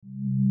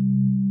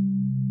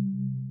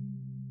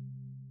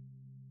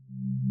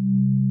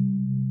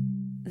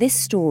This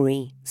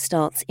story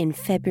starts in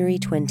February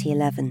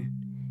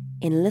 2011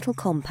 in a little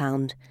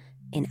compound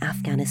in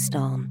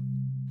Afghanistan.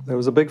 There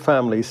was a big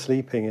family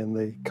sleeping in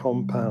the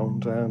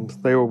compound, and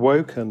they were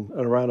woken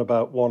at around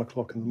about 1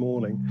 o'clock in the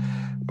morning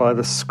by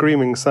the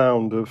screaming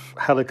sound of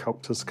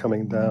helicopters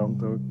coming down.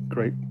 There were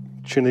great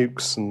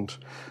Chinooks and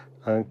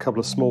a couple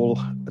of small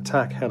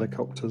attack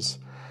helicopters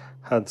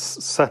had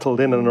settled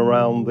in and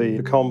around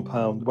the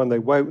compound. When they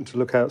woke to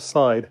look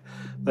outside,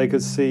 they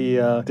could see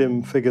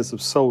dim figures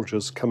of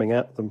soldiers coming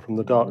at them from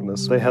the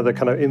darkness. They had their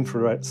kind of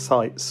infrared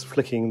sights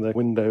flicking the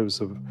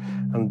windows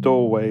and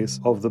doorways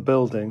of the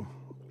building.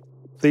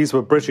 These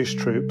were British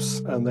troops,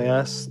 and they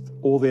asked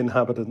all the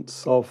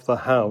inhabitants of the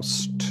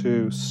house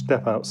to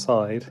step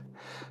outside.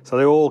 So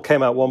they all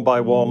came out one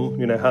by one,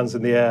 hands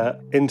in the air,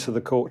 into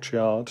the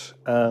courtyard,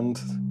 and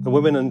the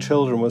women and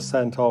children were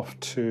sent off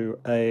to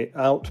an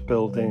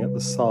outbuilding at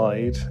the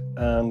side,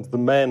 and the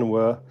men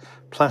were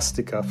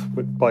plasticuffed,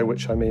 by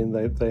which I mean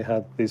they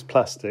had these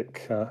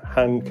plastic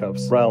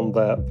handcuffs round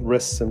their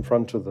wrists in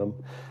front of them,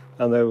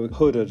 and they were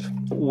hooded.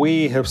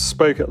 We have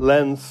spoke at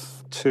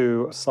length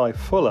to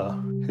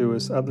Saifullah, who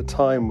at the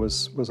time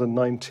was a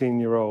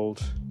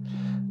 19-year-old,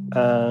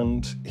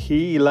 and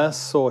he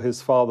last saw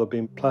his father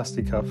being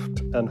plasticuffed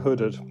and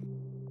hooded.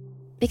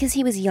 Because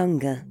he was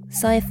younger,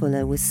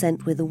 Saifullah was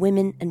sent with the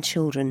women and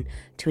children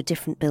to a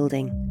different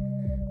building.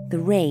 The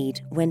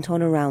raid went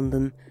on around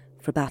them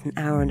for about an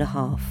hour and a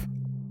half.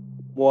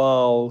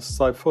 While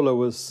Saifullah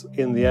was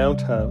in the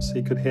outhouse,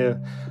 he could hear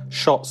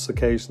shots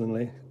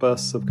occasionally,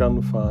 bursts of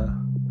gunfire.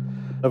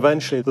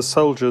 Eventually, the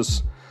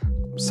soldiers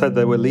said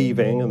they were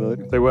leaving,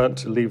 and they weren't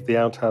to leave the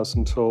outhouse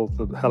until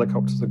the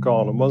helicopters are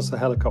gone. And once the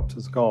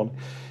helicopters are gone,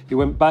 he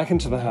went back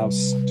into the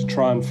house to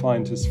try and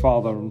find his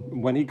father.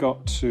 And when he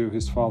got to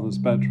his father's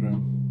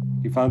bedroom,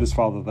 he found his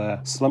father there,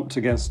 slumped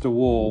against a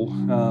wall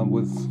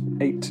with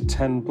 8 to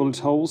 10 bullet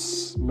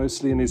holes,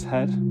 mostly in his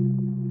head.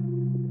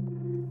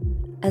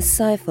 As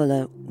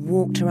Saifullah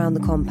walked around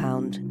the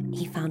compound,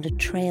 he found a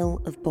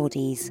trail of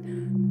bodies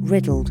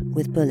riddled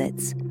with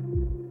bullets.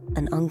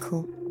 An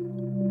uncle,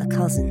 a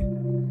cousin,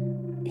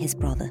 his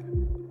brother.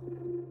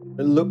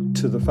 It looked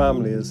to the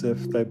family as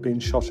if they'd been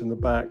shot in the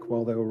back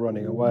while they were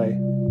running away.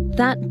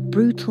 That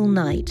brutal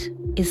night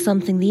is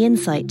something the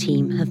Insight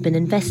team have been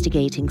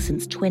investigating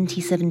since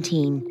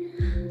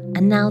 2017,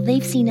 and now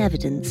they've seen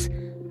evidence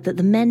that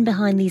the men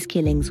behind these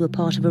killings were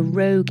part of a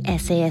rogue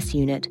SAS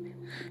unit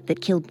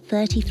that killed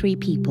 33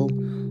 people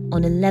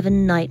on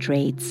 11 night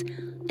raids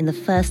in the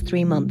first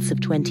 3 months of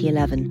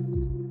 2011.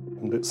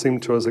 And it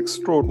seemed to us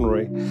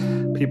extraordinary.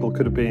 People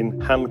could have been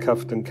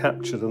handcuffed and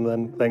captured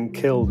and then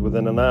killed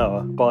within an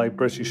hour by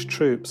British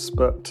troops.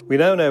 But we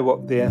now know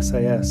what the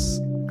SAS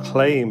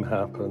claim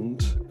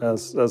happened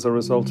as a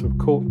result of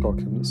court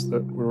documents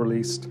that were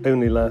released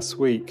only last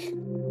week.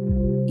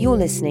 You're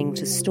listening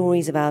to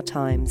Stories of Our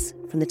Times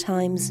from The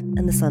Times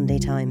and The Sunday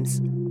Times.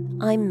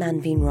 I'm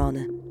Manveen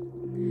Rana.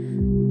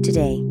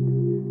 Today,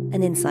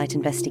 an Insight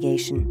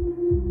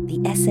investigation.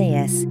 The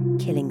SAS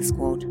Killing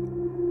Squad.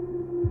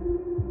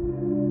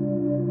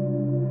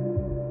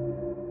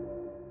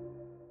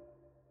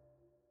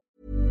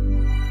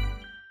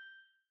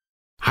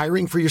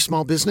 Hiring for your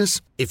small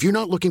business? If you're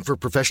not looking for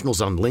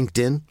professionals on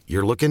LinkedIn,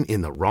 you're looking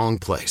in the wrong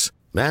place.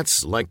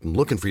 That's like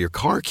looking for your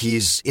car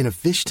keys in a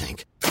fish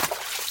tank.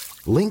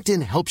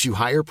 LinkedIn helps you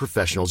hire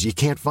professionals you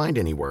can't find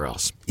anywhere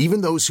else,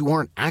 even those who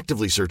aren't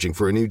actively searching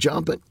for a new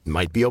job but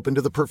might be open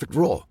to the perfect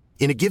role.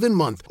 In a given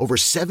month, over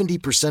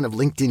 70% of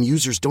LinkedIn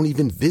users don't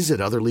even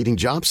visit other leading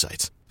job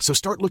sites. So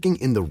start looking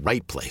in the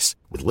right place.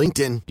 With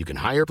LinkedIn, you can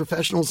hire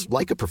professionals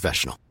like a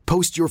professional.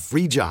 Post your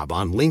free job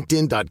on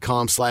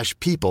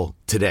linkedin.com/people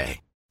today.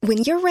 When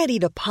you're ready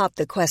to pop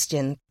the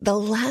question, the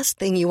last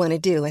thing you want to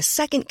do is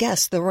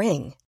second-guess the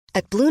ring.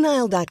 At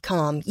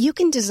BlueNile.com, you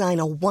can design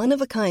a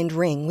one-of-a-kind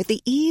ring with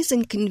the ease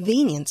and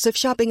convenience of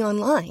shopping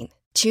online.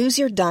 Choose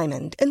your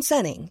diamond and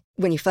setting.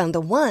 When you find the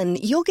one,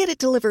 you'll get it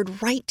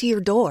delivered right to your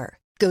door.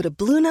 Go to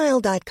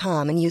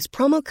BlueNile.com and use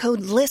promo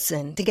code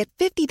LISTEN to get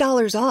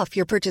 $50 off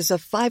your purchase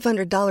of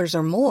 $500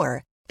 or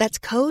more. That's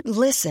code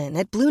LISTEN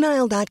at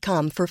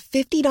BlueNile.com for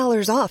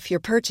 $50 off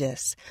your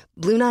purchase.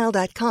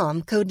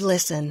 BlueNile.com, code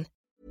LISTEN.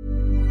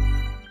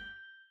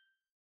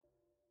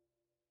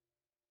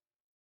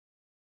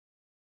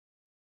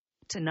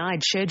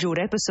 Tonight's scheduled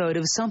episode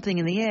of Something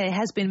in the Air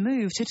has been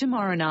moved to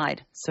tomorrow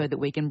night so that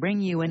we can bring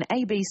you an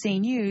ABC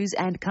News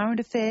and Current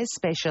Affairs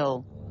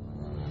special.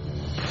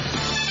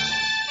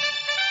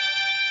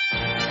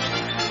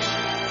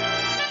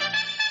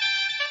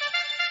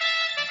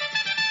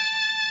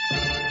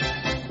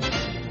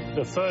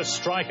 The first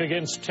strike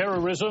against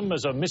terrorism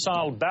as a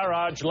missile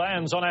barrage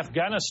lands on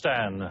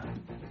Afghanistan.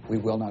 We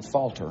will not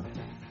falter,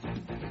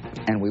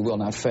 and we will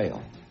not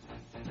fail.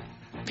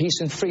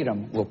 Peace and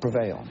freedom will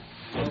prevail.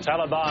 The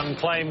Taliban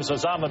claims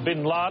Osama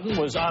bin Laden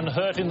was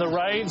unhurt in the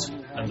raids,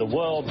 and the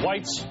world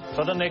waits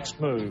for the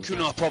next move.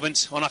 Kunar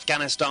province on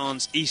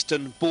Afghanistan's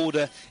eastern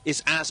border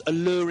is as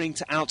alluring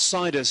to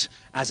outsiders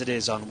as it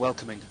is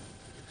unwelcoming.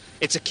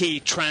 It's a key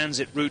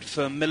transit route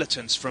for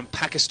militants from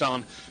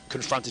Pakistan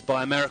confronted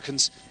by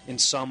Americans in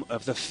some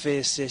of the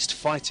fiercest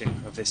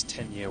fighting of this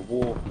 10-year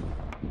war.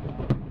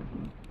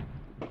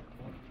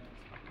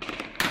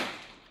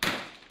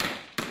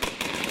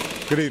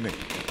 Good evening.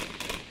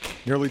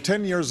 Nearly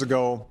 10 years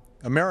ago,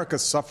 America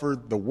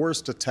suffered the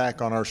worst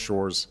attack on our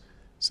shores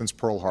since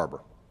Pearl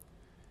Harbor.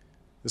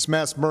 This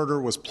mass murder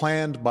was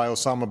planned by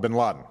Osama bin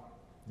Laden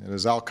and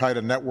his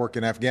al-Qaeda network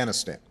in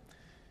Afghanistan,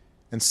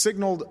 and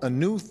signaled a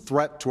new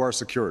threat to our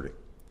security,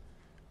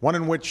 one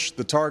in which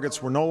the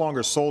targets were no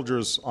longer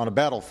soldiers on a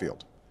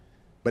battlefield,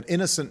 but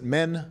innocent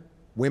men,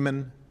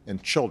 women,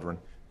 and children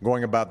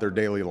going about their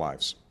daily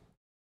lives.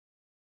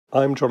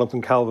 I'm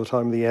Jonathan Calvert.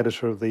 I'm the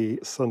editor of the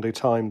Sunday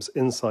Times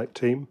Insight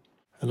team.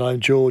 And I'm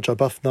George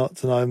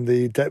Arbuthnot, and I'm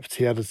the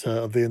deputy editor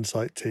of the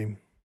Insight team.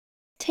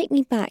 Take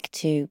me back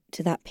to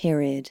that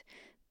period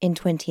in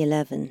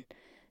 2011.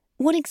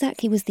 What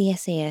exactly was the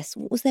SAS?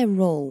 What was their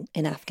role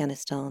in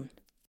Afghanistan?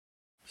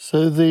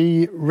 So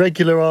the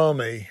regular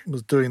army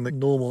was doing the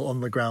normal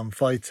on-the-ground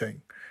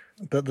fighting,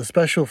 but the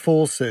special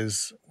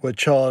forces were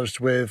charged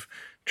with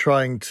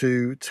trying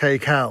to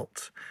take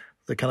out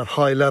the kind of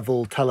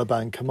high-level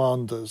Taliban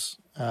commanders,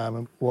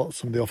 what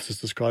some of the officers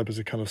describe as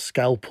a kind of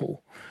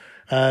scalpel.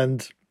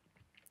 And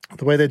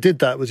the way they did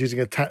that was using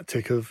a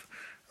tactic of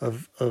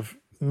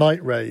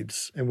night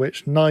raids, in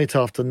which night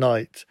after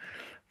night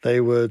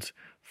they would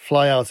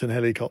fly out in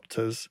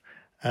helicopters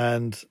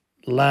and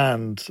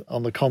land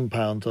on the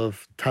compound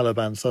of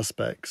Taliban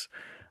suspects,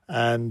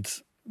 and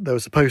they were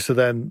supposed to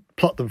then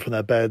pluck them from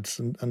their beds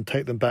and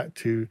take them back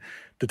to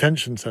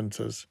detention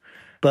centres.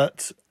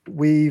 But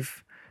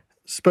we've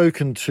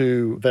spoken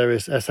to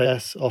various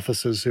SAS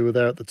officers who were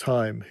there at the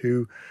time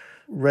who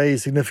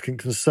raised significant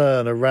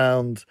concern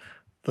around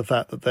the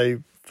fact that they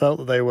felt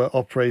that they were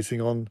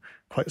operating on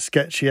quite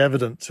sketchy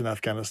evidence in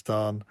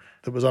Afghanistan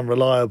that was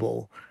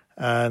unreliable,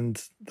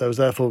 and there was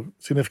therefore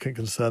significant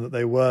concern that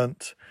they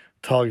weren't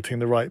targeting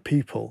the right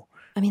people.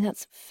 I mean,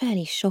 that's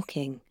fairly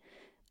shocking.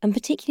 And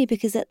particularly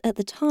because at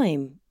the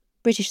time,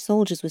 British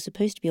soldiers were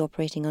supposed to be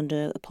operating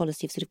under a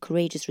policy of sort of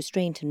courageous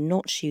restraint and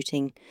not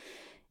shooting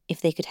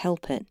if they could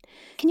help it.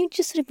 Can you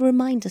just sort of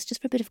remind us,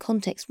 just for a bit of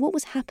context, what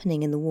was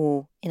happening in the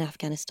war in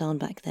Afghanistan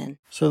back then?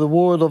 So the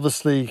war had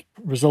obviously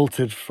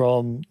resulted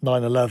from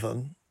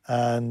 9/11,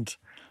 and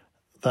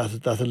that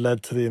had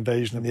led to the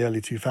invasion in the early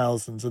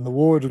 2000s. And the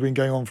war had been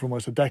going on for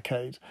almost a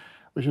decade,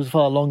 which was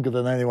far longer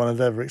than anyone had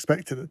ever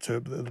expected it to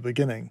at the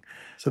beginning.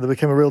 So there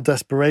became a real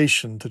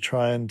desperation to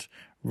try and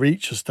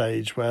reach a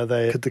stage where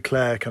they could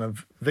declare kind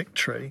of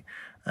victory,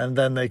 and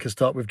then they could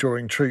start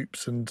withdrawing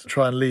troops and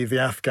try and leave the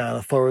Afghan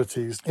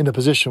authorities in a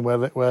position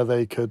where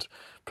they could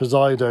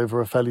preside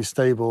over a fairly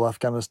stable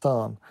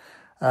Afghanistan.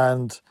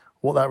 And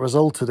what that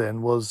resulted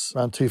in was,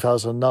 around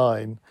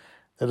 2009,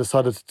 they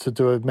decided to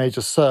do a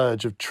major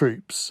surge of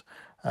troops,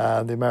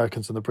 the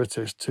Americans and the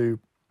British, to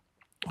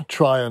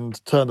try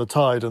and turn the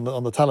tide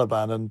on the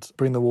Taliban and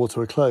bring the war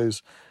to a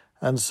close.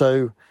 And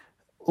so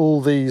all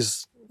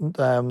these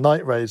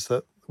night raids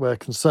where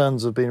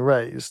concerns have been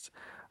raised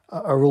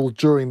are all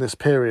during this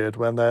period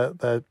when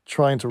they're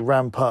trying to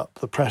ramp up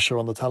the pressure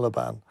on the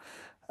Taliban.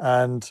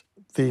 And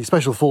the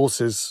Special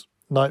Forces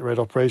night raid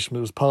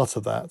operation was part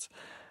of that.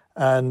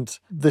 And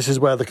this is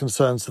where the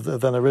concerns have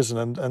then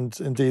arisen. And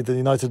indeed, the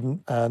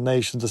United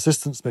Nations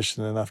Assistance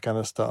Mission in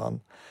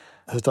Afghanistan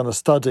has done a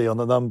study on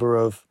the number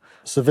of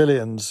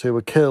civilians who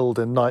were killed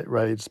in night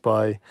raids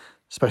by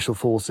Special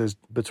Forces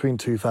between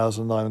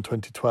 2009 and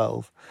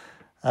 2012.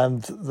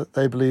 And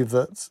they believe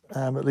that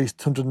at least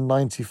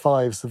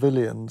 295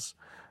 civilians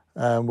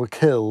were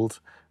killed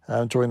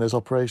during those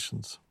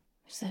operations.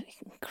 It's an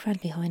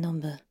incredibly high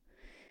number.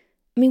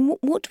 I mean,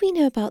 what do we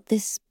know about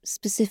this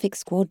specific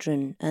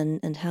squadron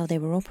and how they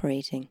were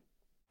operating?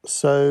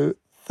 So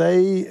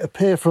they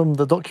appear from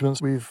the documents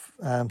we've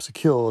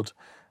secured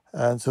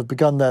to have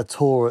begun their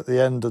tour at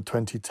the end of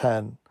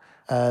 2010.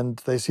 And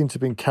they seem to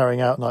have been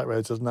carrying out night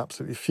raids at an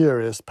absolutely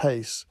furious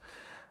pace.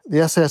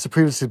 The SAS had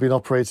previously been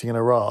operating in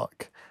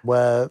Iraq,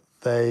 where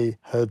they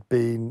had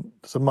been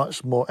a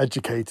much more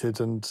educated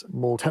and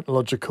more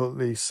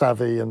technologically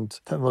savvy and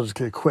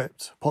technologically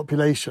equipped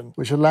population,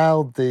 which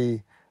allowed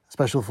the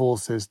Special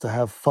Forces to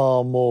have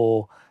far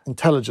more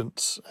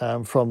intelligence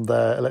from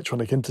their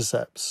electronic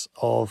intercepts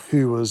of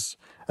who was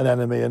an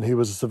enemy and who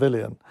was a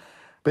civilian.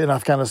 But in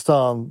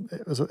Afghanistan,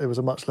 it was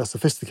a much less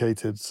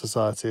sophisticated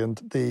society, and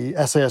the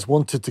SAS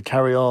wanted to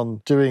carry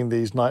on doing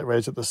these night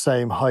raids at the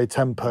same high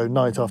tempo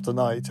night after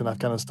night in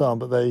Afghanistan,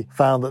 but they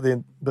found that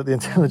the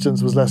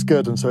intelligence was less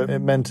good, and so it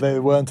meant they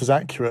weren't as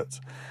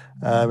accurate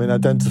in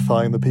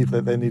identifying the people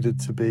that they needed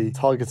to be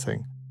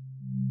targeting.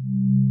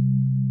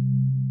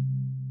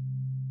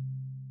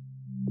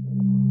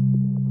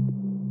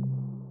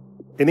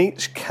 In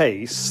each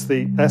case,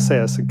 the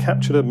SAS had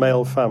captured a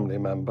male family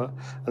member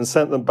and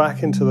sent them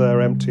back into their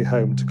empty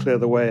home to clear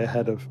the way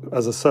ahead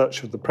as a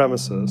search of the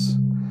premises.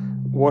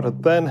 What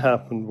had then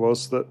happened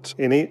was that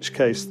in each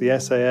case, the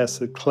SAS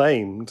had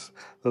claimed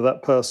that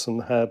that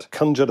person had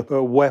conjured up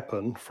a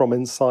weapon from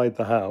inside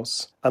the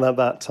house, and at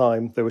that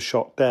time they were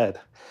shot dead.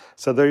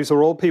 So these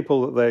are all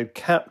people that they'd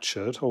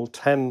captured, all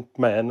 10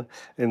 men,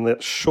 in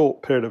that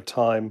short period of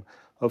time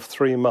of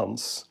 3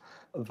 months,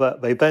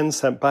 that they then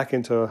sent back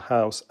into a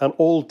house and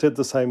all did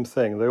the same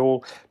thing. They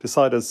all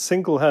decided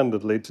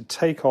single-handedly to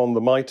take on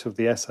the might of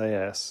the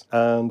SAS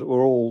and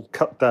were all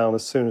cut down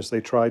as soon as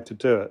they tried to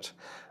do it.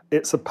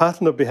 It's a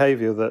pattern of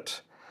behaviour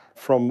that,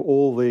 from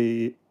all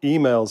the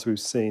emails we've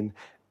seen,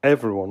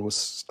 everyone was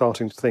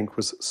starting to think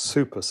was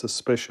super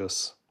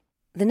suspicious.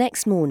 The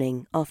next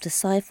morning, after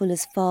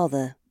Saifullah's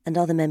father and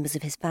other members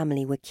of his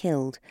family were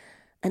killed,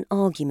 an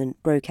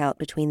argument broke out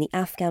between the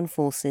Afghan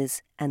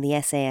forces and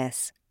the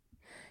SAS.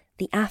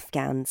 The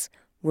Afghans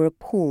were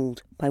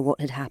appalled by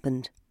what had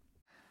happened.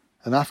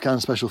 An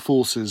Afghan Special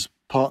Forces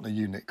partner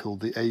unit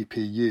called the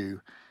APU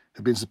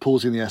had been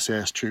supporting the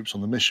SAS troops on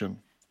the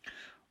mission.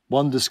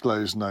 One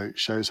disclosed note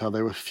shows how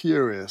they were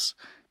furious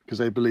because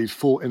they believed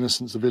 4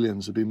 innocent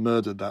civilians had been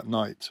murdered that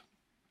night.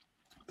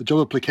 The job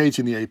of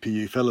placating the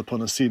APU fell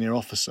upon a senior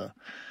officer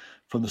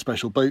from the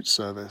Special Boat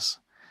Service.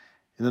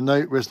 In a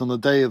note written on the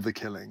day of the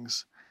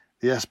killings,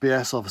 the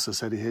SBS officer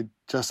said he had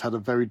just had a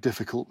very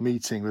difficult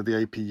meeting with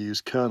the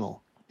APU's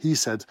colonel. He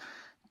said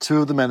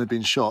 2 of the men had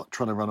been shot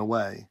trying to run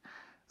away,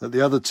 that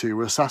the other 2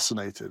 were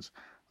assassinated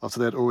after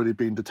they had already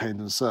been detained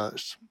and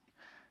searched.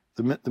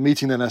 The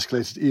meeting then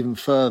escalated even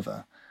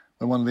further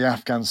when one of the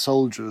Afghan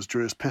soldiers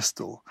drew his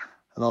pistol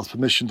and asked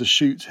permission to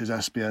shoot his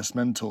SBS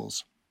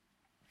mentors.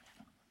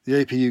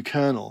 The APU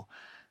colonel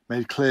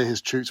made clear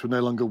his troops would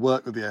no longer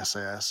work with the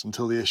SAS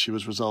until the issue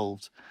was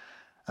resolved,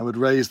 and would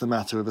raise the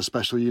matter with a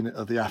special unit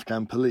of the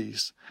Afghan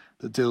police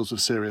that deals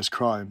with serious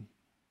crime.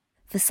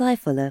 For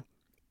Saifullah,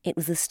 it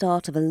was the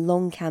start of a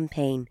long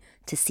campaign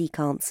to seek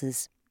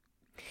answers.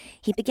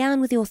 He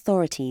began with the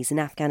authorities in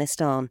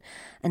Afghanistan,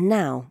 and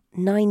now,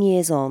 9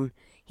 years on,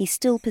 he's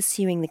still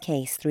pursuing the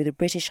case through the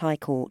British High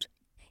Court.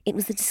 It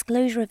was the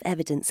disclosure of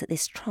evidence at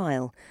this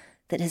trial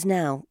that has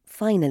now,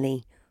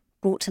 finally,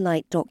 brought to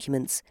light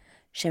documents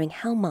showing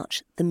how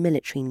much the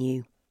military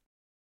knew.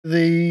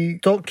 The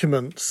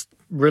documents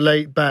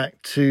relate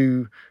back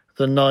to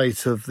the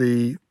night of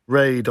the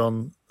raid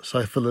on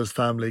Saifullah's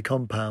family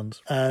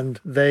compound, and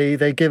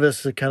they give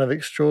us a kind of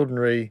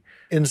extraordinary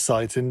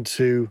insight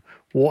into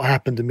what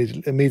happened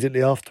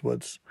immediately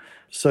afterwards.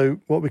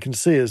 So what we can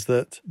see is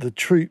that the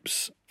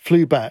troops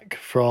flew back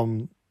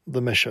from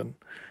the mission,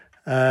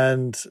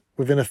 and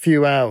within a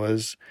few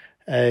hours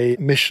a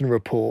mission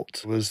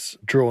report was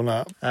drawn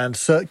up and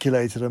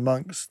circulated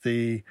amongst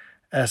the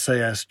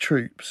SAS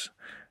troops.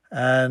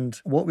 And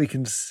what we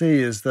can see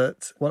is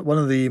that one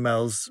of the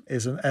emails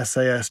is an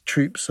SAS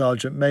troop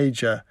sergeant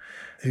major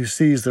who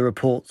sees the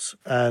reports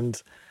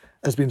and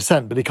has been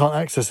sent, but he can't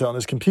access it on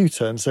his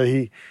computer. And so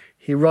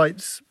he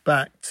writes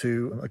back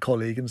to a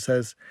colleague and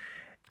says,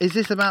 "Is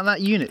this about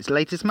that unit's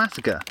latest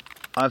massacre?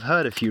 I've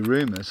heard a few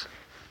rumours."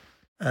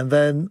 And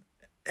then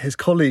his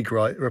colleague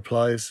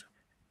replies,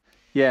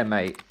 "Yeah,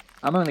 mate,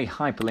 I'm only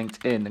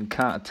hyperlinked in and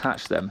can't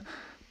attach them.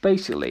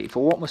 Basically,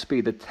 for what must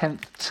be the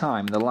 10th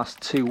time in the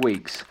last 2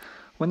 weeks,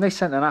 when they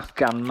sent an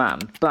Afghan man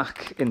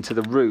back into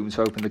the room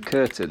to open the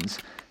curtains,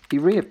 he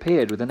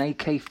reappeared with an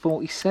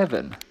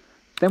AK-47.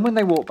 Then when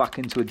they walked back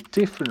into a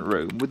different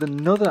room with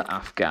another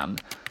Afghan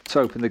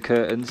to open the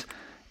curtains,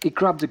 he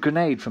grabbed a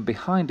grenade from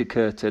behind a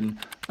curtain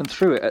and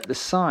threw it at the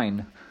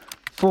sign.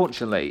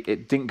 Fortunately,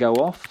 it didn't go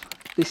off.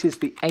 This is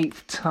the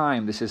 8th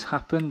time this has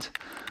happened.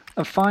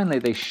 And finally,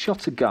 they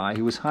shot a guy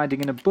who was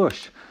hiding in a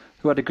bush,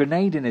 who had a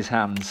grenade in his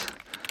hands.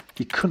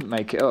 You couldn't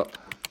make it up."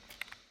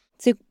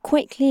 So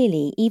quite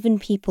clearly, even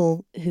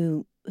people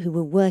who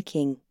were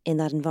working in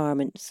that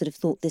environment sort of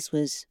thought this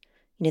was,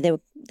 they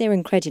were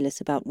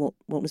incredulous about what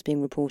was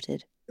being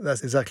reported.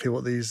 That's exactly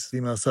what these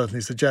emails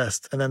certainly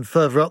suggest. And then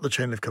further up the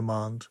chain of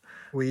command,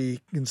 we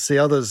can see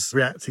others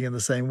reacting in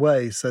the same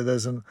way. So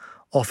there's an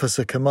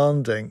officer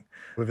commanding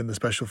within the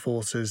Special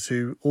Forces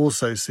who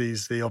also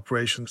sees the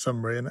operation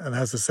summary and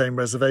has the same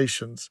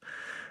reservations.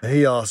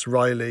 He asked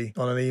Riley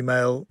on an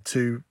email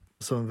to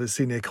some of his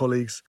senior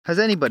colleagues, "Has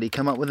anybody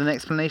come up with an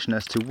explanation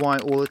as to why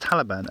all the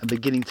Taliban are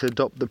beginning to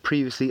adopt the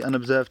previously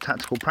unobserved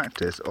tactical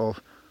practice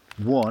of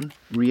 1.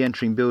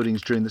 Re-entering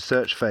buildings during the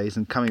search phase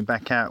and coming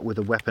back out with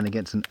a weapon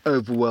against an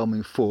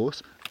overwhelming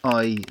force,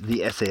 i.e.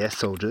 the SAS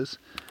soldiers,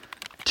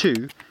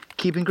 2.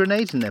 Keeping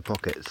grenades in their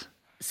pockets?"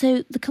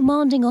 So the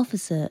commanding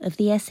officer of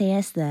the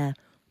SAS there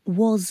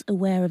was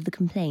aware of the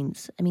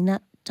complaints. I mean,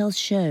 that does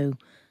show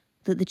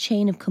that the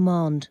chain of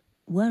command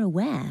were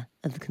aware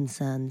of the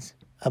concerns.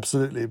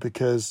 Absolutely,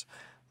 because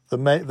the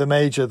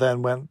major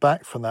then went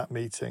back from that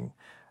meeting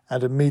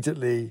and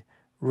immediately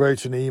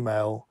wrote an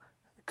email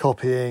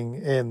copying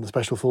in the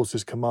Special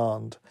Forces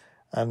command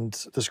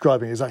and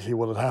describing exactly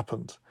what had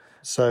happened.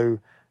 So,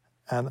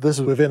 and this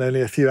was within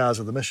only a few hours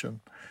of the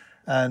mission.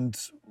 And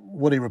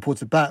what he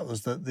reported back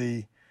was that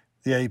the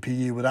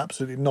APU would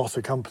absolutely not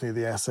accompany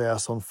the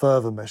SAS on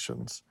further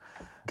missions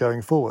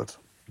going forward.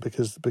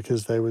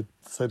 because they were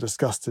so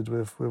disgusted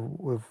with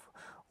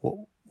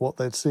what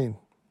they'd seen.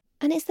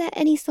 And is there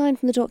any sign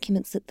from the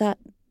documents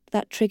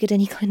that triggered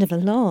any kind of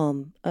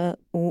alarm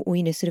or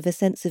sort of a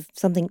sense of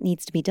something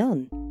needs to be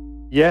done?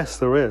 Yes,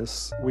 there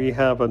is. We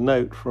have a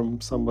note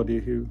from somebody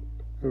who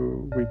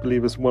we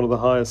believe is one of the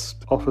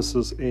highest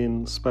officers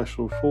in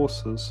Special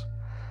Forces,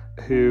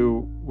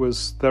 who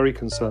was very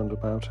concerned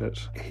about it.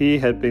 He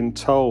had been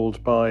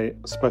told by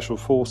Special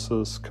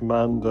Forces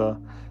commander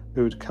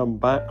who had come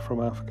back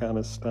from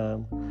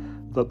Afghanistan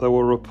that there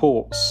were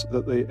reports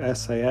that the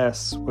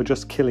SAS were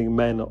just killing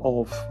men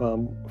of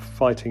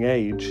fighting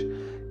age,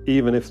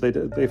 even if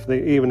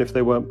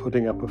they weren't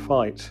putting up a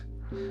fight.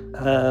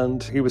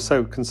 And he was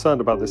so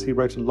concerned about this, he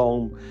wrote a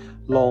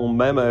long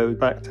memo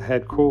back to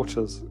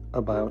headquarters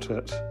about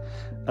it.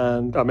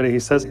 And I mean, he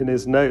says in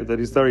his note that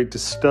he's very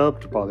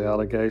disturbed by the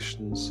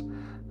allegations,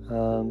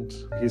 and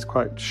he's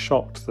quite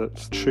shocked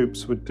that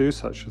troops would do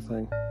such a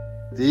thing.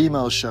 The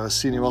emails show a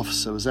senior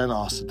officer was then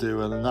asked to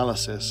do an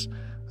analysis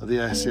of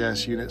the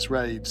SAS unit's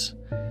raids.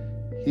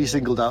 He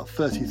singled out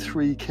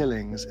 33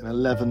 killings in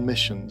 11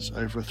 missions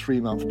over a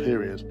 3-month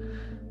period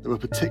that were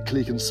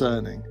particularly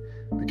concerning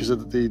because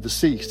the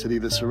deceased had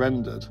either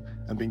surrendered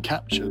and been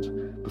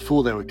captured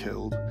before they were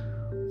killed,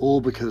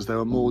 or because there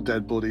were more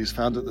dead bodies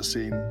found at the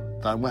scene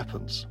than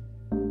weapons.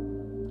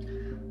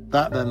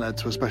 That then led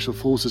to a Special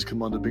Forces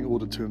commander being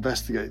ordered to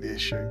investigate the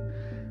issue,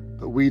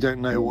 but we don't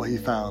know what he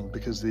found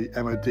because the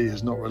MOD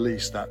has not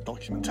released that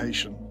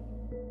documentation.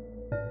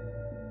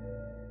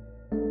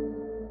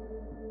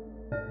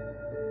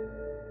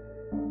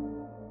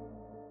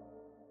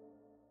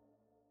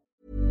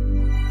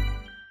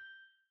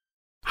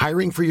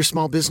 Hiring for your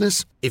small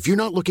business? If you're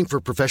not looking for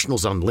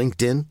professionals on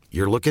LinkedIn,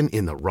 you're looking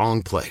in the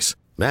wrong place.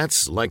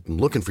 That's like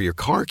looking for your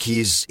car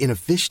keys in a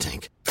fish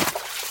tank.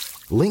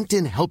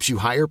 LinkedIn helps you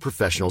hire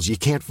professionals you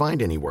can't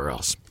find anywhere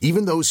else,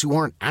 even those who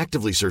aren't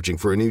actively searching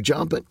for a new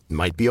job but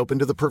might be open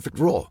to the perfect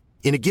role.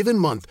 In a given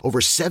month, over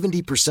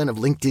 70% of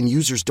LinkedIn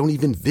users don't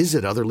even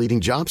visit other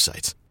leading job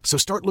sites. So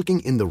start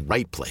looking in the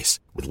right place.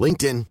 With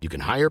LinkedIn, you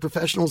can hire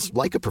professionals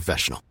like a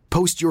professional.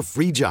 Post your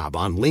free job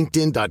on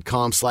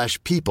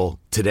linkedin.com/people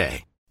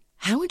today.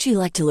 How would you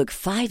like to look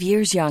 5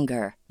 years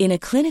younger? In a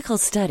clinical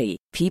study,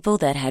 people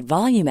that had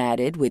volume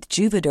added with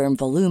Juvederm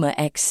Voluma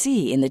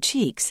XC in the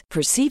cheeks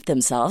perceived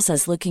themselves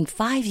as looking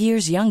 5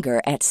 years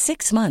younger at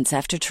 6 months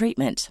after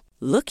treatment.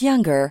 Look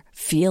younger,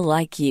 feel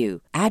like you.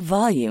 Add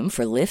volume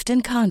for lift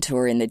and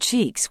contour in the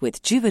cheeks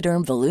with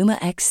Juvederm Voluma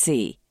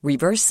XC.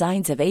 Reverse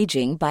signs of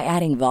aging by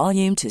adding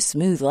volume to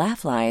smooth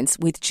laugh lines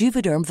with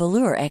Juvederm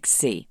Volure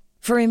XC.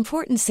 For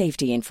important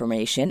safety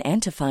information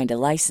and to find a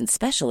licensed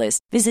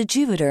specialist, visit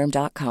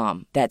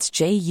Juvederm.com. That's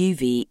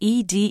JUVEDERM.com.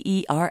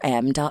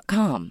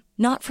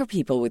 Not for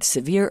people with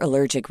severe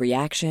allergic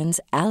reactions,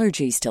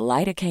 allergies to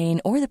lidocaine,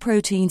 or the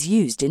proteins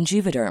used in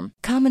Juvederm.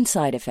 Common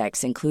side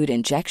effects include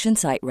injection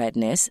site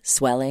redness,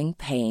 swelling,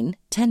 pain,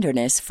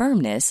 tenderness,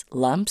 firmness,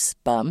 lumps,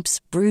 bumps,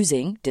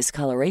 bruising,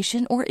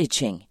 discoloration, or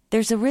itching.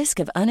 There's a risk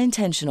of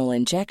unintentional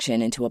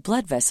injection into a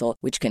blood vessel,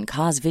 which can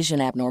cause vision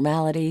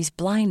abnormalities,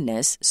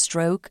 blindness,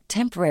 stroke,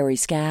 temporary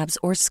scabs,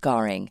 or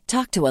scarring.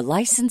 Talk to a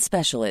licensed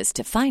specialist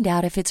to find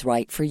out if it's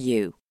right for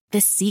you. The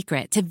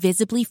secret to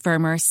visibly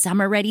firmer,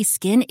 summer-ready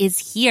skin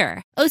is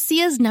here.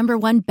 Osea's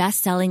 #1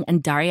 best-selling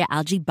Undaria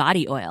Algae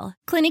Body Oil.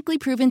 Clinically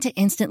proven to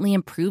instantly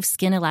improve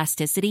skin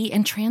elasticity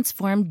and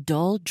transform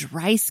dull,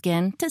 dry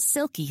skin to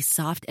silky,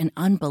 soft, and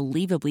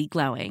unbelievably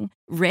glowing.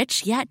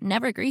 Rich yet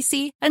never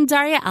greasy,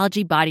 Undaria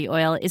Algae Body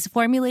Oil is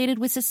formulated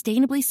with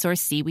sustainably sourced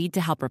seaweed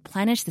to help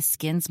replenish the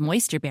skin's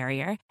moisture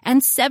barrier,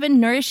 and 7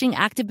 nourishing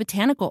active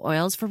botanical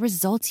oils for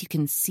results you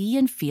can see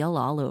and feel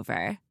all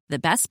over. The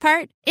best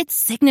part? Its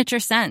signature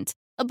scent.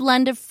 A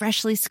blend of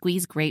freshly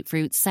squeezed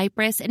grapefruit,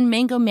 cypress, and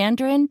mango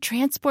mandarin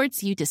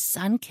transports you to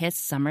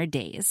sun-kissed summer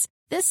days.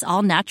 This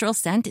all-natural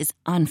scent is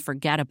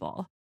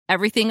unforgettable.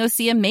 Everything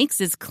Osea makes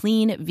is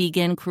clean,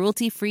 vegan,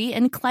 cruelty-free,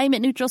 and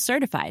climate-neutral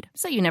certified,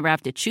 so you never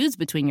have to choose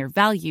between your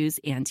values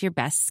and your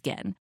best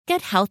skin.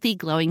 Get healthy,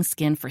 glowing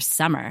skin for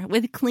summer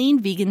with clean,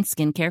 vegan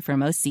skincare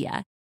from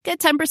Osea. Get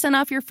 10%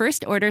 off your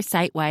first order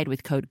site-wide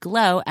with code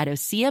GLOW at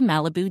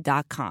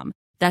OseaMalibu.com.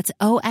 That's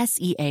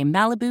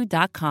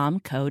OSEAMalibu.com,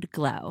 code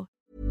GLOW.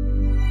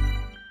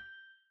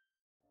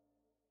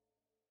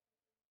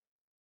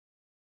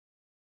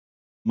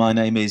 My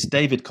name is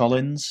David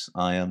Collins.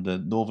 I am the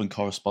Northern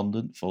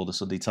correspondent for the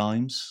Sunday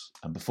Times.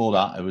 And before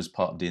that, I was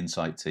part of the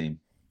Insight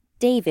team.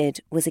 David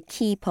was a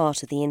key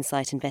part of the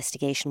Insight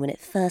investigation when it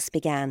first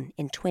began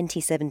in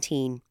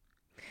 2017.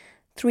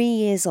 3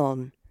 years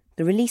on,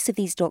 the release of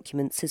these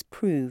documents has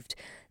proved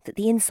that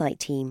the Insight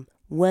team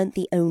weren't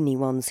the only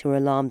ones who were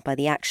alarmed by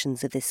the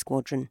actions of this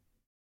squadron.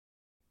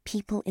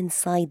 People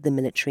inside the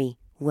military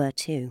were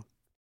too.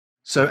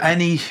 So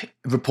any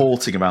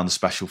reporting around the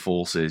Special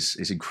Forces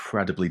is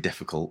incredibly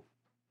difficult.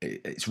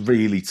 It's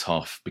really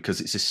tough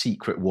because it's a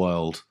secret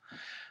world.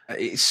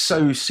 It's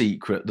so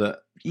secret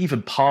that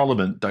even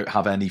Parliament don't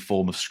have any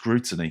form of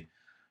scrutiny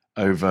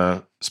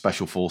over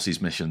special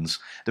forces missions.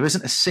 There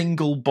isn't a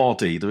single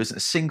body, there isn't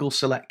a single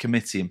select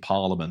committee in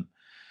Parliament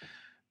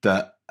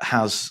that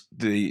has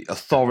the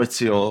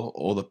authority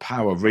or the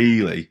power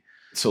really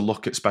to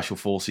look at special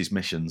forces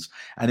missions.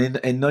 And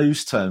in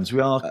those terms, we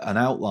are an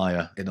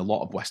outlier in a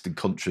lot of Western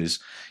countries.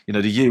 You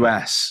know, the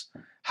US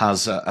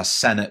has a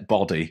Senate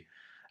body,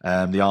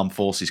 the Armed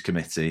Forces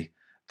Committee,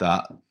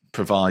 that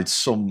provides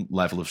some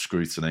level of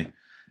scrutiny.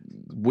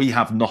 We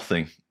have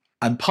nothing.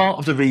 And part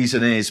of the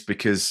reason is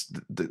because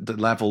the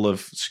level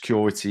of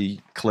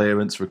security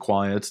clearance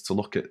required to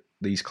look at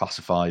these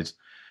classified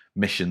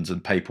missions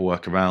and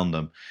paperwork around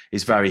them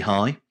is very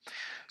high.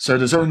 So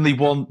there's only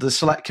one, the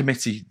Select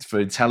Committee for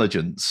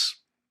Intelligence,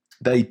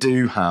 they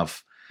do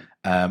have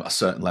a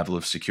certain level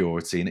of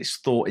security, and it's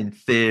thought in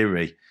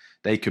theory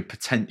they could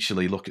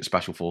potentially look at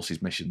special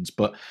forces missions,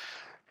 but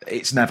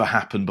it's never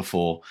happened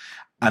before.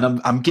 And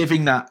I'm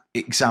giving that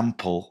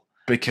example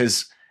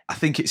because I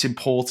think it's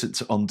important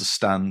to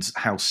understand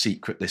how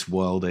secret this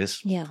world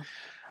is. Yeah.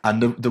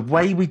 And the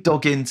way we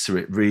dug into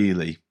it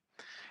really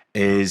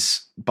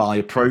is by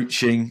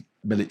approaching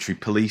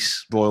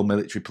Royal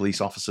Military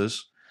Police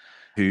officers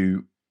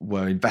who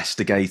were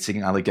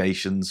investigating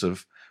allegations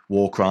of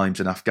war crimes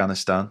in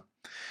Afghanistan.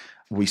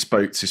 We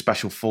spoke to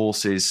Special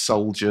Forces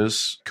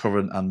soldiers,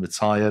 current and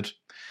retired.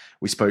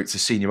 We spoke to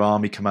senior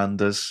army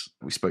commanders.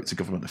 We spoke to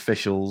government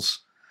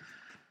officials,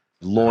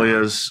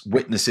 lawyers,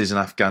 witnesses in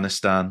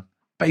Afghanistan.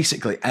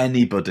 Basically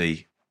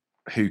anybody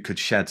who could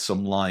shed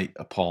some light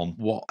upon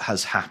what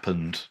has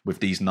happened with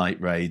these night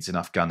raids in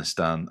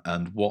Afghanistan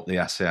and what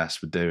the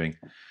SAS were doing.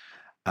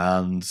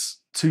 And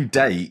to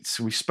date,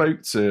 we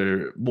spoke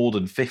to more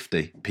than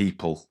 50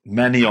 people.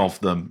 Many of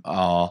them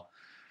are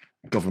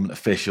government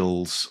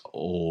officials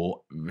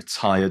or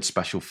retired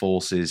special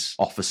forces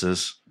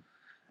officers.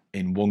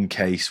 In one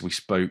case, we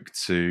spoke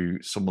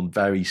to someone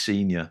very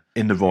senior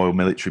in the Royal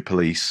Military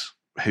Police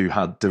who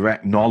had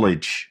direct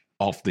knowledge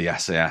of the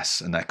SAS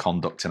and their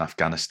conduct in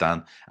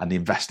Afghanistan and the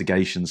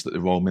investigations that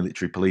the Royal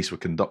Military Police were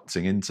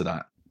conducting into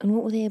that. And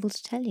what were they able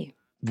to tell you?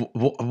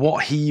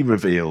 What he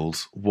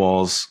revealed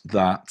was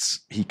that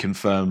he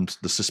confirmed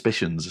the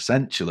suspicions,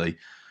 essentially,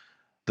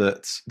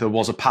 that there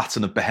was a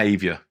pattern of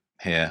behaviour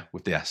here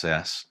with the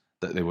SAS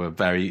that they were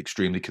very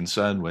extremely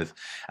concerned with.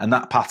 And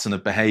that pattern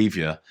of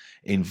behaviour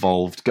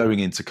involved going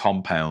into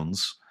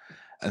compounds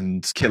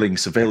and killing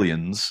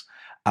civilians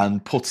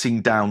and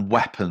putting down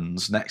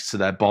weapons next to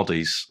their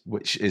bodies,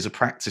 which is a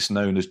practice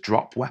known as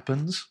drop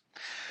weapons.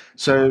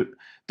 So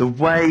the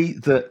way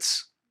that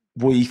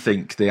we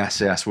think the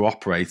SAS were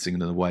operating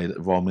and in the way that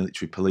the Royal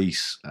Military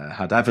Police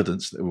had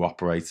evidence that they were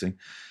operating,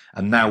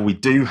 and now we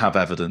do have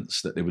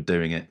evidence that they were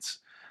doing it,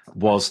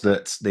 was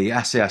that the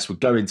SAS would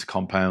go into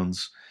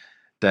compounds,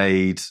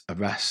 they'd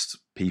arrest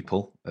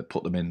people, they'd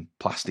put them in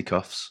plastic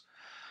cuffs,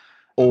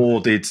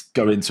 or they'd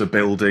go into a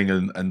building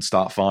and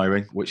start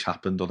firing, which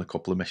happened on a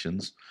couple of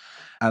missions.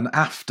 And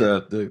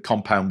after the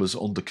compound was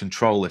under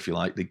control, if you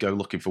like, they'd go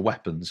looking for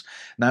weapons.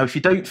 Now, if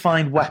you don't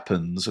find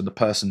weapons and the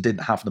person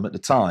didn't have them at the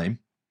time,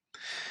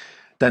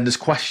 then there's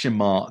question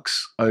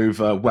marks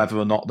over whether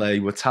or not they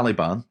were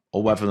Taliban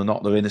or whether or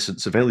not they're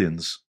innocent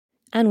civilians.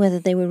 And whether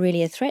they were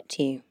really a threat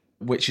to you.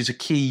 Which is a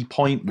key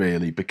point,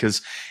 really,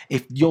 because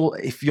if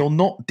you're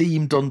not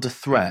deemed under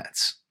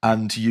threat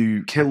and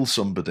you kill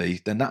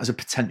somebody, then that is a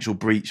potential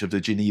breach of the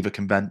Geneva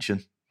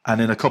Convention. And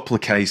in a couple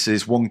of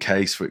cases, one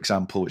case, for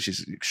example, which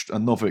is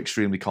another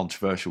extremely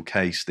controversial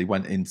case, they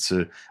went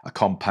into a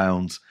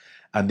compound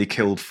and they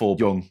killed 4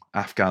 young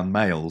Afghan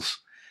males.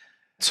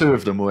 2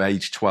 of them were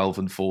aged 12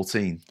 and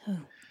 14. Oh,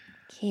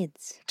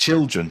 kids.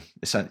 Children,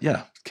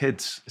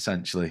 kids,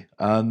 essentially.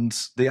 And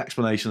the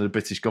explanation of the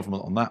British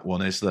government on that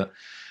one is that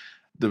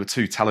there were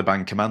 2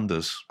 Taliban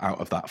commanders out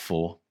of that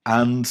 4.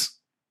 And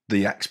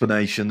the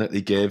explanation that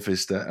they give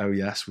is that, oh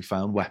yes, we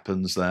found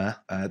weapons there,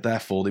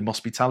 therefore they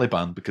must be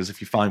Taliban, because if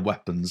you find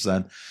weapons,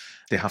 then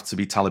they have to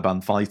be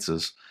Taliban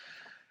fighters.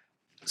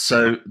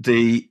 So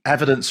the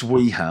evidence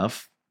we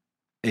have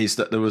is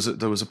that there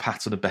was a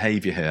pattern of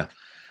behaviour here.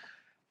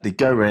 They'd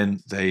go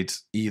in, they'd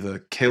either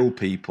kill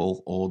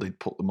people or they'd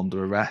put them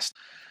under arrest.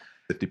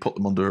 If they put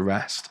them under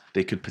arrest,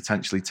 they could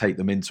potentially take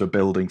them into a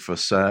building for a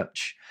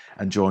search,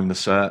 and during the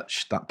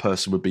search, that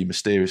person would be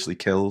mysteriously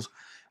killed,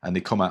 and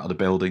they come out of the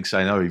building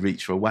saying, oh, he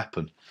reached for a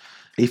weapon.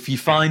 If you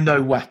find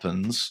no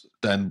weapons,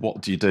 then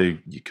what do?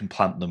 You can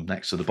plant them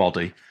next to the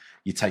body,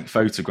 you take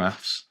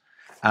photographs,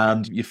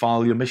 and you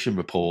file your mission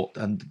report,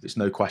 and there's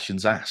no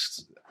questions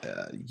asked.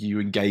 You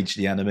engage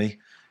the enemy.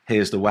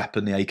 Here's the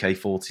weapon, the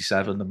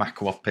AK-47, the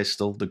Makarov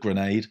pistol, the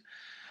grenade.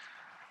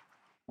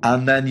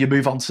 And then you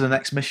move on to the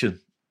next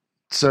mission.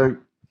 So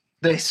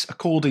this,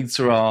 according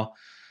to our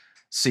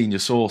senior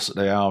source at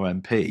the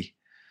RMP,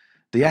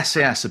 the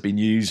SAS have been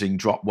using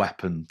drop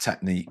weapon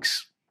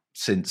techniques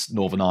since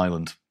Northern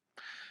Ireland.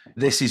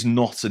 This is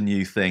not a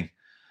new thing.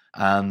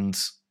 And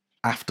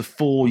after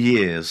 4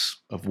 years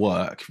of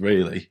work,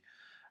 really,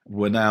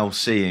 we're now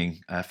seeing,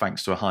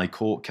 thanks to a High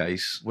Court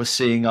case, we're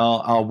seeing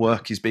our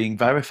work is being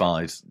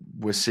verified.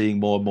 We're seeing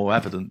more and more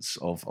evidence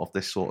of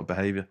this sort of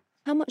behaviour.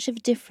 How much of a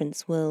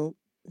difference will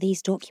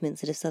these documents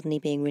that are suddenly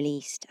being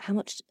released, how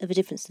much of a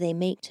difference do they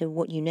make to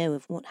what you know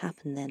of what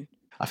happened then?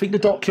 I think the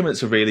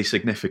documents are really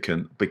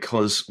significant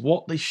because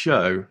what they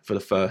show for the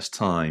first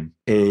time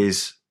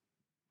is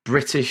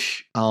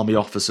British army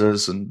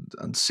officers and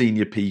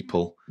senior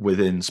people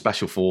within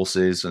special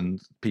forces and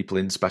people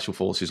in special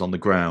forces on the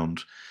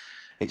ground.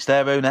 It's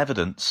their own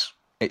evidence.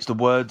 It's the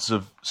words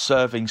of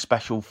serving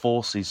special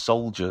forces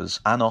soldiers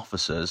and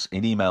officers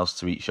in emails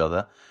to each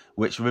other,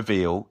 which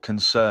reveal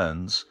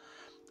concerns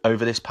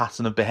over this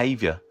pattern of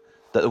behaviour,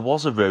 that there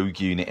was a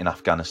rogue unit in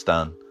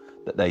Afghanistan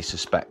that they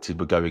suspected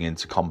were going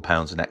into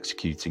compounds and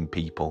executing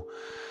people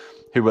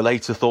who were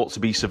later thought to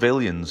be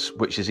civilians,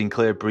 which is in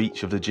clear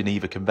breach of the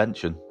Geneva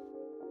Convention.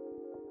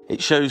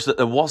 It shows that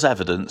there was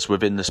evidence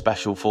within the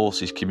Special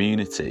Forces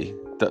community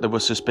that there were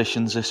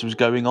suspicions this was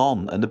going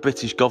on, and the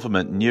British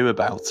government knew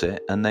about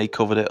it and they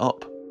covered it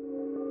up.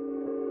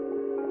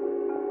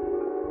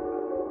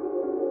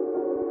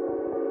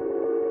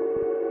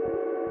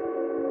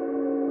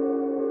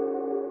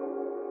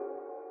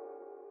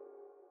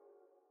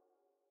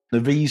 The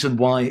reason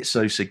why it's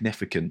so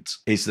significant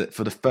is that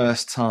for the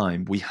first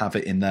time, we have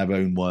it in their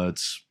own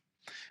words.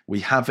 We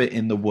have it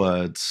in the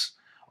words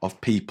of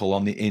people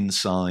on the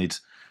inside,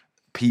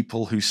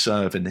 people who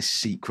serve in this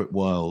secret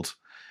world.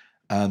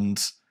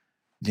 And,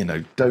 you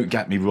know, don't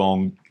get me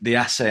wrong,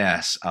 the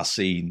SAS are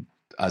seen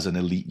as an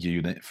elite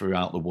unit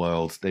throughout the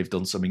world. They've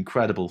done some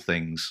incredible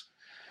things,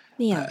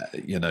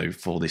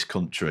 for this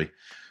country.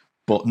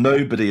 But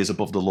nobody is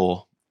above the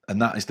law. And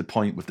that is the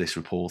point with this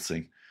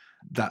reporting,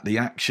 that the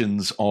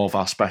actions of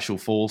our special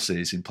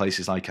forces in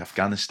places like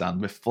Afghanistan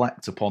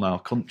reflect upon our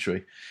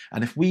country.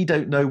 And if we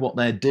don't know what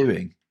they're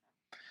doing,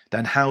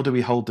 then how do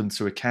we hold them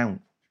to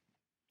account?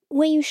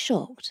 Were you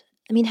shocked?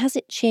 I mean, has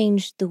it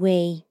changed the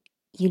way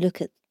you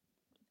look at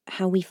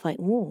how we fight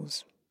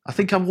wars? I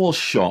think I was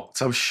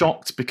shocked. I was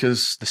shocked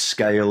because the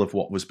scale of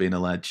what was being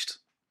alleged.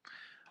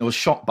 I was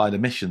shocked by the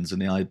missions and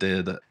the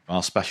idea that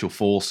our special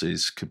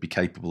forces could be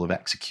capable of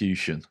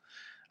execution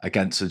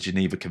against the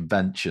Geneva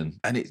Convention.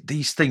 And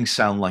these things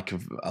sound like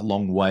a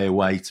long way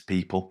away to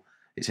people.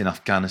 It's in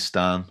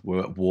Afghanistan,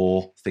 we're at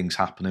war, things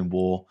happen in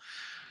war.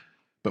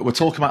 But we're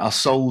talking about our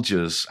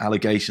soldiers,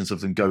 allegations of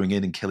them going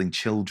in and killing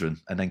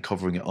children and then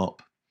covering it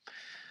up.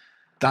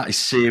 That is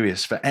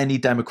serious. For any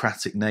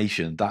democratic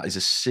nation, that is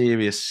a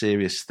serious,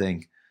 serious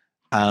thing.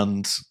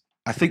 And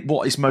I think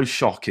what is most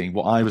shocking,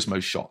 what I was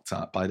most shocked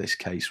at by this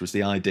case, was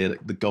the idea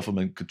that the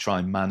government could try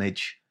and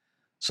manage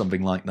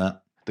something like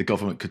that. The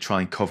government could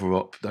try and cover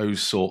up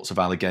those sorts of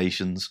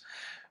allegations.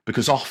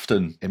 Because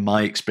often, in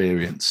my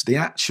experience, the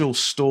actual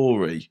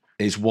story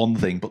is one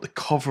thing, but the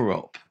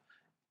cover-up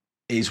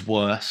is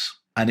worse.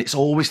 And it's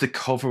always the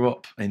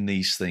cover-up in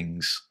these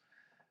things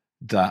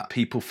that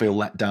people feel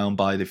let down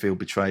by, they feel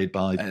betrayed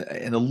by.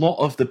 In a lot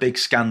of the big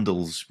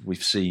scandals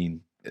we've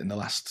seen in the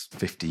last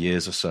 50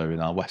 years or so in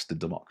our Western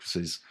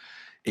democracies,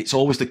 it's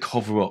always the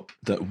cover-up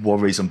that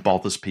worries and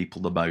bothers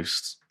people the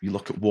most. You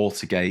look at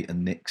Watergate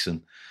and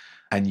Nixon,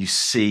 and you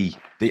see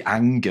the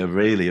anger,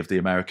 really, of the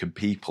American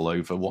people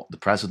over what the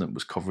president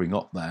was covering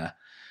up there.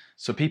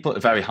 So people at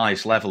the very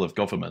highest level of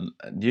government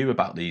knew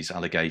about these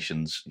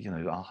allegations.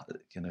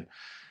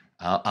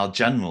 Our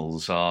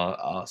generals,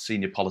 our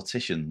senior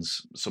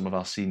politicians, some of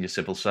our senior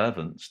civil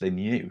servants, they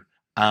knew.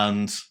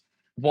 And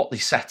what they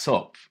set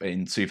up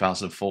in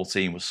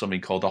 2014 was something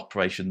called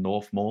Operation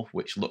Northmoor,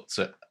 which looked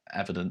at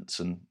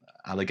evidence and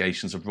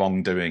allegations of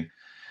wrongdoing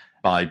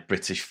by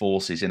British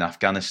forces in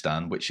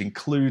Afghanistan, which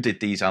included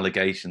these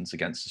allegations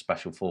against the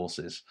special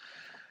forces.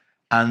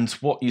 And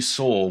what you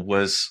saw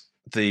was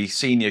the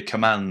senior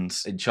command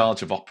in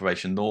charge of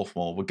Operation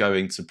Northmoor were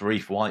going to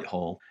brief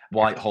Whitehall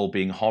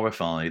being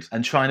horrified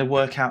and trying to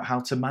work out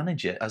how to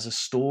manage it as a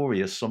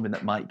story, as something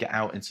that might get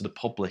out into the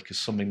public, as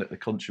something that the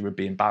country would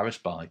be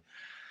embarrassed by.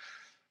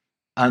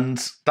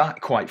 And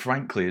that, quite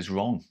frankly, is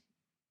wrong.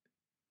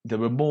 They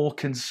were more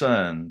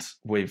concerned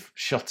with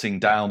shutting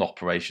down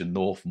Operation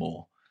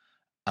Northmoor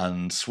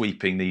and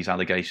sweeping these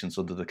allegations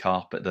under the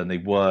carpet than they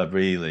were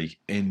really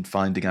in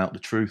finding out the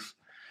truth.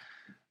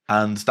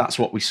 And that's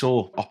what we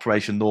saw.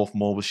 Operation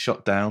Northmoor was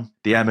shut down.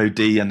 The MOD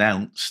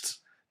announced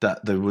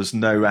that there was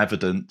no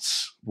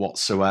evidence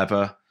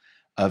whatsoever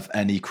of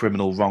any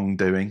criminal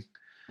wrongdoing.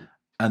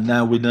 And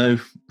now we know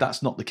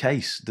that's not the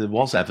case. There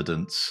was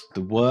evidence,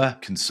 there were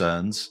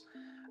concerns,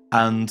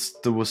 and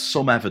there was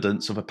some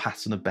evidence of a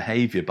pattern of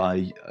behaviour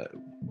by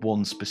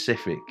one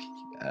specific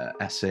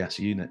SAS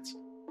unit.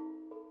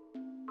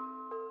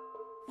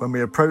 When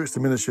we approached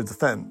the Ministry of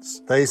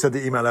Defence, they said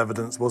the email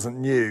evidence wasn't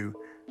new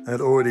and had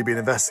already been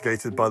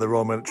investigated by the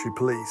Royal Military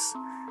Police,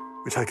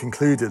 which had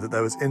concluded that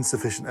there was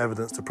insufficient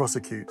evidence to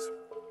prosecute.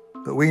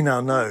 But we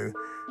now know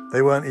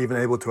they weren't even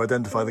able to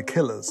identify the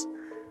killers,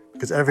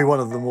 because every one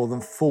of the more than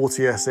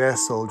 40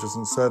 SAS soldiers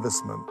and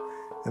servicemen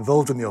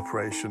involved in the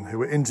operation who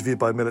were interviewed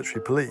by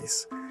military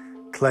police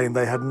claimed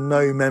they had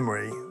no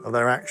memory of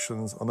their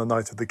actions on the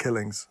night of the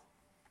killings.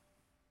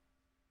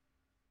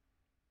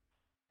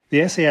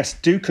 The SAS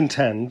do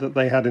contend that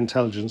they had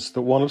intelligence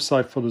that one of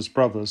Saifullah's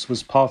brothers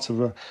was part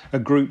of a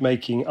group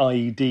making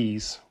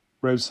IEDs,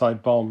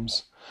 roadside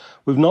bombs.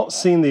 We've not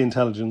seen the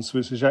intelligence,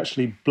 which is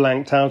actually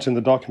blanked out in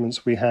the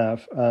documents we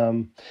have,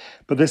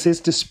 but this is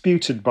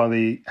disputed by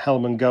the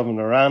Helmand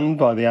governor and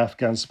by the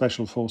Afghan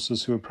special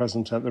forces who were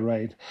present at the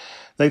raid.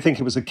 They think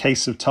it was a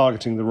case of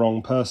targeting the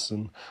wrong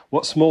person.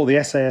 What's more,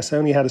 the SAS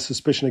only had a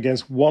suspicion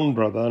against one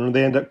brother, and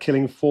they end up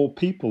killing 4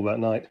 people that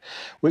night,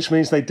 which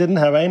means they didn't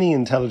have any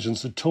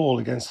intelligence at all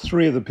against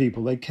 3 of the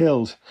people they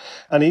killed.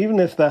 And even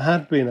if there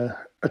had been a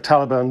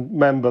Taliban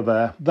member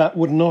there, that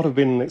would not have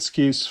been an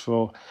excuse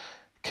for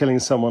killing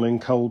someone in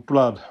cold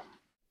blood.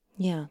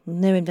 Yeah,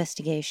 no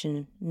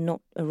investigation,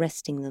 not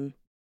arresting them.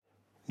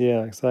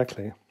 Yeah,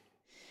 exactly.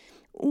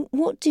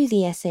 What do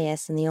the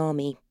SAS and the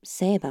army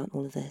say about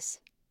all of this?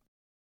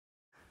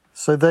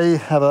 So they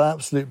have an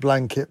absolute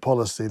blanket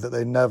policy that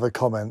they never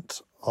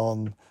comment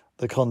on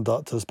the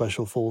conduct of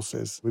special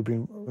forces. We've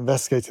been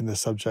investigating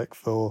this subject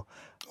for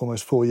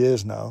almost 4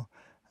 years now,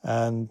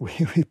 and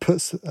we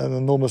put an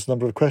enormous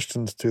number of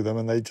questions to them,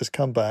 and they just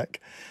come back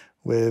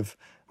with,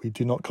 we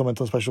do not comment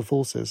on special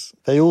forces.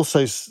 They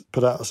also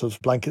put out a sort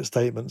of blanket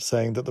statement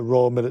saying that the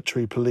Royal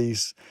Military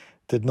Police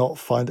did not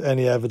find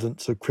any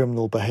evidence of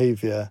criminal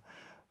behaviour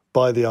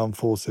by the armed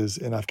forces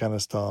in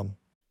Afghanistan.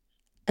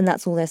 And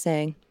that's all they're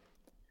saying?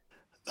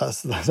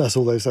 That's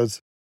all they said.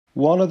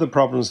 One of the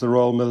problems the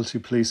Royal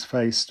Military Police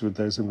faced with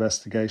those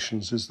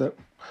investigations is that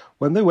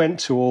when they went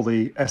to all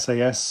the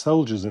SAS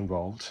soldiers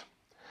involved,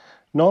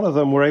 none of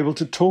them were able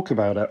to talk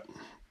about it.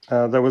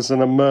 There was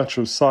an emerge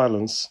of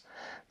silence.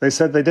 They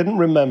said they didn't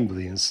remember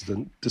the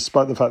incident,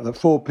 despite the fact that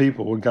 4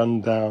 people were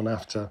gunned down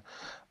after,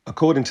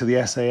 according to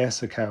the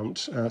SAS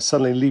account,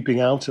 suddenly leaping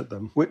out at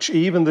them, which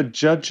even the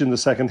judge in the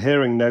second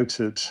hearing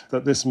noted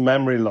that this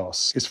memory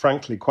loss is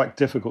frankly quite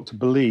difficult to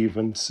believe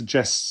and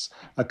suggests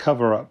a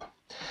cover-up.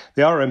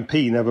 The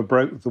RMP never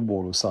broke the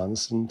wall of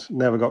silence and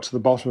never got to the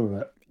bottom of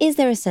it. Is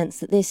there a sense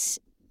that this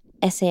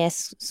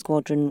SAS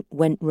squadron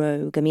went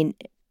rogue? I mean,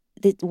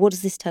 what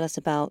does this tell us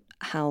about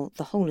how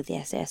the whole of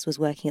the SAS was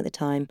working at the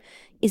time?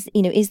 Is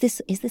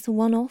this a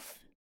one-off?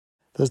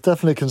 There's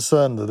definitely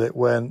concern that it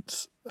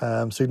went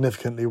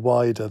significantly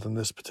wider than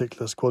this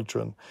particular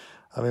squadron.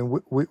 I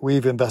mean,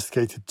 we've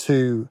investigated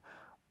 2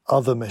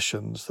 other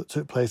missions that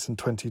took place in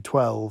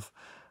 2012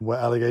 where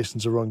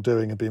allegations of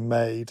wrongdoing had been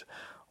made.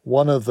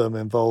 One of them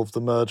involved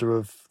the murder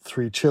of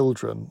 3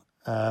 children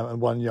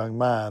and 1 young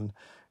man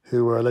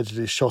who were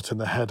allegedly shot in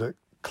the head at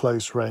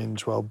close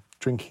range while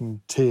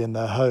drinking tea in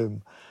their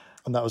home.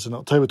 And that was in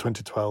October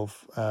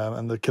 2012,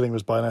 and the killing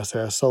was by an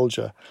SAS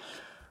soldier.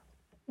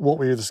 What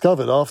we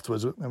discovered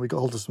afterwards, and we got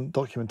hold of some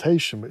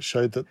documentation which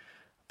showed that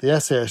the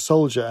SAS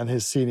soldier and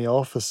his senior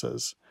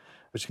officers,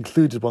 which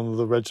included one of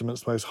the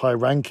regiment's most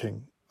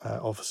high-ranking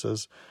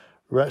officers,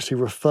 were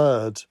actually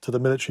referred to the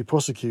military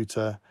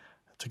prosecutor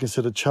to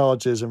consider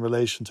charges in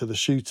relation to the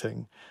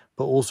shooting,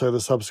 but also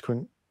the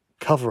subsequent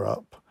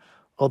cover-up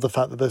of the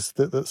fact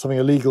that something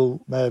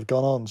illegal may have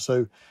gone on.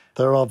 So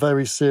there are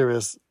very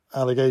serious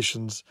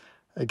allegations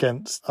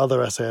against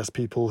other SAS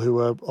people who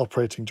were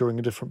operating during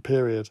a different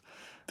period.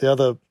 The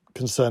other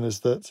concern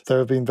is that there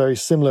have been very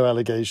similar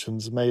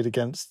allegations made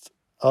against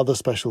other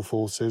special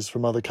forces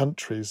from other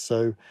countries.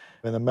 So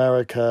in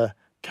America,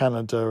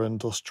 Canada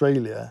and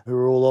Australia, who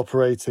were all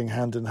operating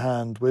hand in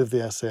hand with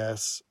the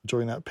SAS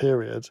during that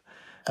period,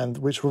 and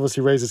which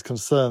obviously raises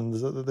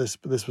concerns that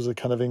this was a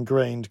kind of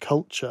ingrained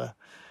culture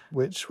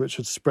which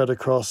had spread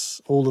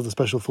across all of the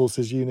special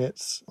forces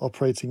units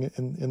operating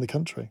in the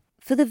country.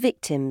 For the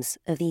victims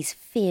of these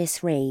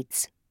fierce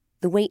raids,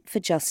 the wait for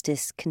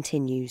justice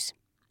continues.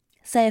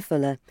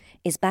 Saifullah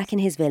is back in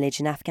his village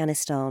in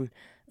Afghanistan,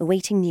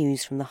 awaiting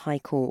news from the High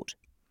Court.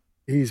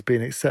 He's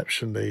been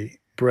exceptionally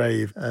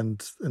brave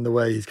and in the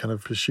way he's kind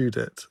of pursued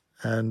it.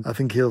 And I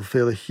think he'll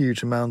feel a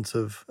huge amount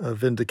of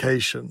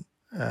vindication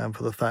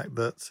for the fact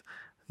that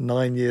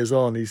 9 years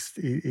on,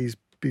 he's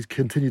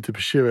continued to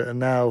pursue it. And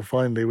now,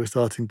 finally, we're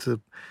starting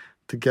to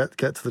get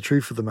to the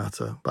truth of the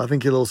matter. But I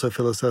think he'll also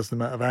feel a certain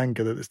amount of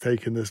anger that it's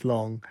taken this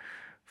long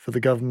for the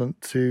government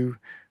to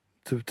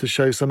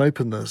show some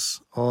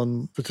openness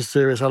on such a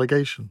serious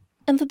allegation.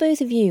 And for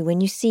both of you, when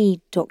you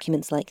see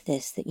documents like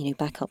this that,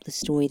 back up the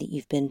story that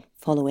you've been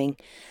following,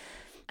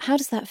 how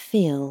does that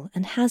feel?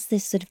 And has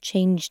this sort of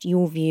changed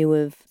your view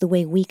of the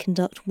way we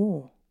conduct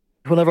war?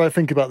 Whenever I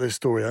think about this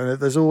story,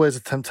 there's always a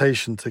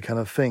temptation to kind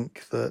of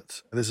think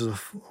that this is a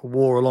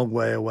war a long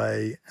way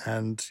away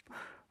and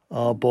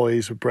our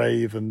boys were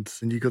brave and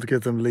you've got to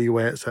give them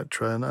leeway,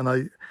 etc. And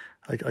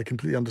I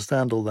completely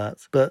understand all that.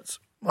 But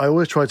I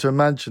always try to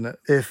imagine it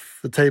if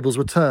the tables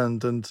were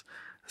turned and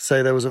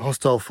say there was a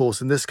hostile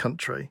force in this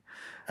country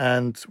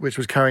and which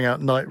was carrying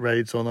out night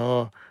raids on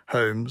our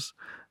homes,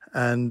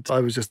 and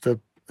I was just a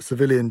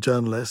civilian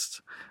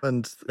journalist,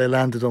 and they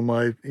landed on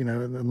my,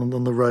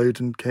 on the road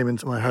and came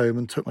into my home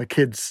and took my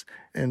kids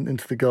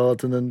into the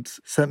garden and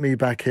sent me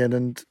back in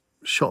and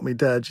shot me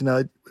dead.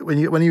 When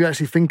you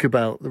actually think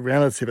about the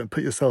reality of it and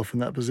put yourself in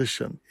that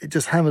position, it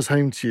just hammers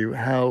home to you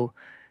how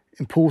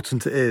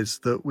important it is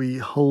that we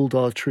hold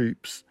our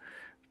troops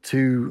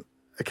to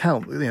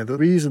account. The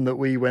reason that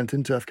we went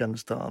into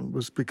Afghanistan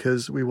was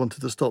because we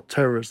wanted to stop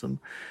terrorism,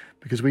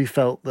 because we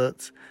felt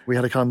that we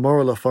had a kind of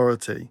moral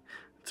authority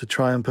to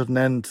try and put an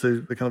end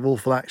to the kind of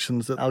awful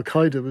actions that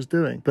Al-Qaeda was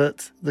doing.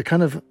 But the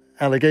kind of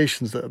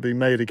allegations that are being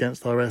made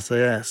against our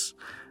SAS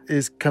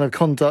is kind of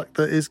conduct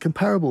that is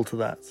comparable to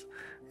that.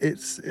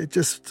 It's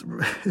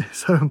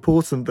so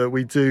important that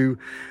we do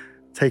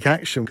take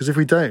action, because if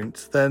we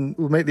don't, then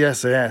we'll make the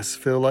SAS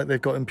feel like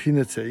they've got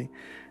impunity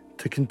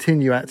to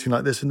continue acting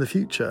like this in the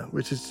future,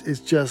 which is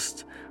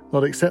just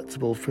not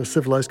acceptable for a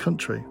civilised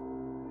country.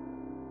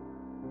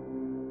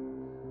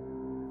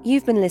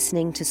 You've been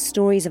listening to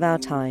Stories of Our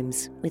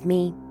Times with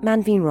me,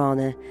 Manveen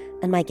Rana,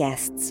 and my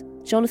guests,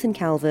 Jonathan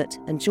Calvert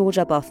and George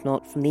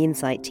Arbuthnot from the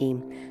Insight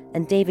team,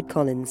 and David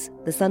Collins,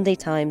 the Sunday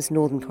Times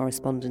Northern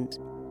correspondent.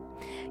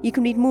 You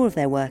can read more of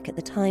their work at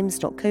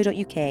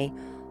thetimes.co.uk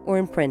or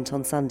in print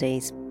on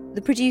Sundays.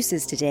 The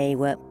producers today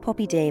were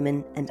Poppy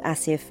Damon and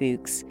Asir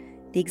Fuchs.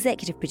 The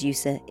executive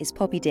producer is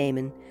Poppy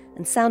Damon,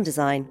 and sound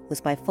design was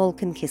by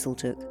Falcon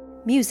Kisseltook.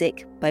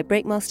 Music by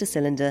Breakmaster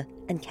Cylinder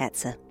and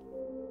Ketzer.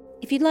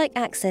 If you'd like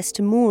access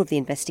to more of the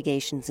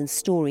investigations and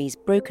stories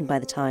broken by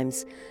The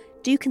Times,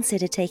 do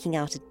consider taking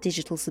out a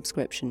digital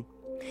subscription.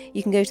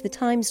 You can go to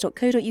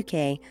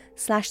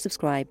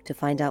thetimes.co.uk/subscribe to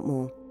find out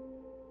more.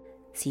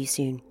 See you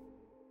soon.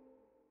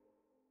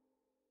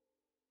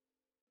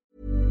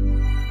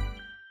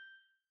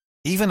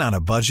 Even on a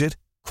budget,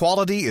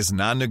 quality is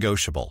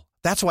non-negotiable.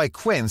 That's why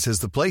Quince is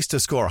the place to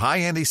score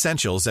high-end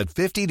essentials at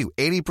 50 to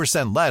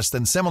 80% less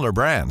than similar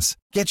brands.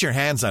 Get your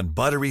hands on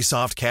buttery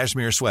soft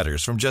cashmere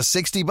sweaters from just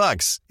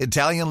 $60,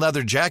 Italian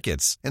leather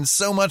jackets, and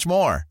so much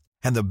more.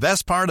 And the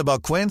best part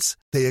about Quince,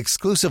 they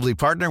exclusively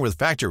partner with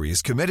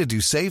factories committed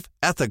to safe,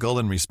 ethical,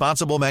 and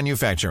responsible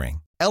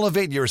manufacturing.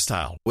 Elevate your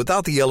style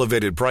without the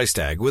elevated price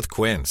tag with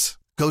Quince.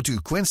 Go to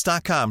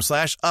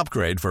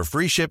quince.com/upgrade for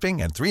free shipping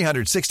and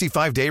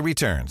 365-day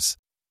returns.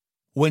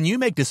 When you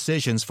make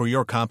decisions for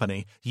your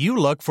company, you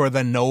look for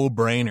the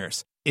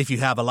no-brainers. If you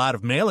have a lot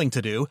of mailing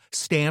to do,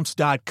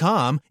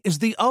 Stamps.com is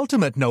the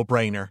ultimate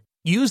no-brainer.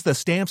 Use the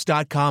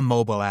Stamps.com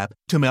mobile app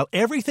to mail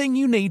everything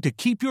you need to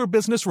keep your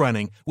business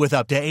running with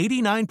up to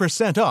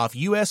 89% off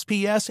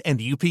USPS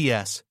and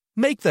UPS.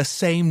 Make the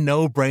same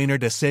no-brainer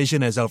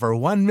decision as over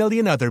 1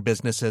 million other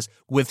businesses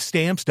with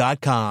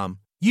Stamps.com.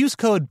 Use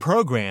code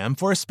PROGRAM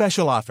for a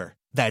special offer.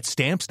 That's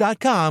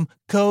Stamps.com,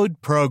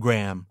 code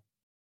PROGRAM.